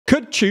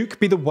Could Chuuk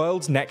be the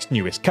world's next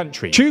newest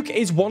country? Chuuk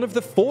is one of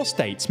the 4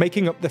 states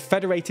making up the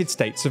Federated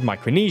States of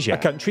Micronesia, a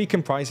country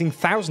comprising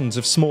thousands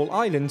of small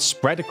islands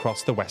spread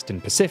across the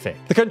Western Pacific.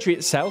 The country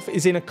itself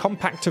is in a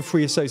compact of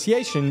free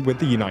association with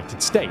the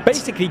United States,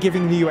 basically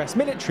giving the US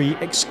military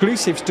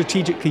exclusive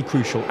strategically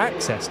crucial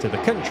access to the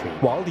country,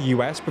 while the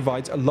US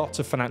provides a lot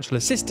of financial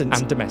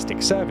assistance and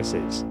domestic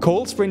services.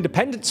 Calls for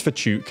independence for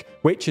Chuuk,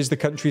 which is the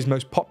country's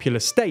most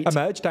populous state,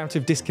 emerged out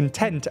of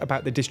discontent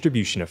about the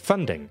distribution of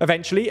funding.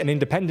 Eventually, an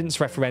independence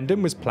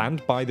referendum was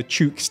planned by the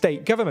Chuuk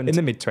state government in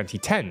the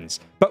mid-2010s,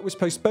 but was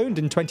postponed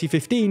in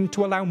 2015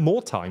 to allow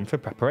more time for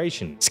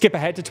preparation. Skip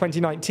ahead to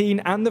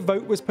 2019 and the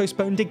vote was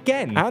postponed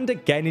again, and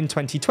again in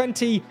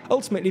 2020,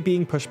 ultimately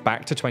being pushed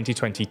back to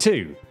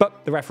 2022.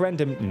 But the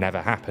referendum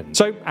never happened.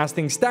 So, as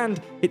things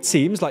stand, it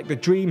seems like the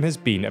dream has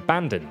been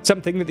abandoned,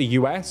 something that the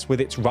US,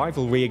 with its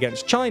rivalry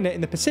against China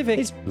in the Pacific,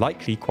 is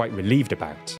likely quite relieved about.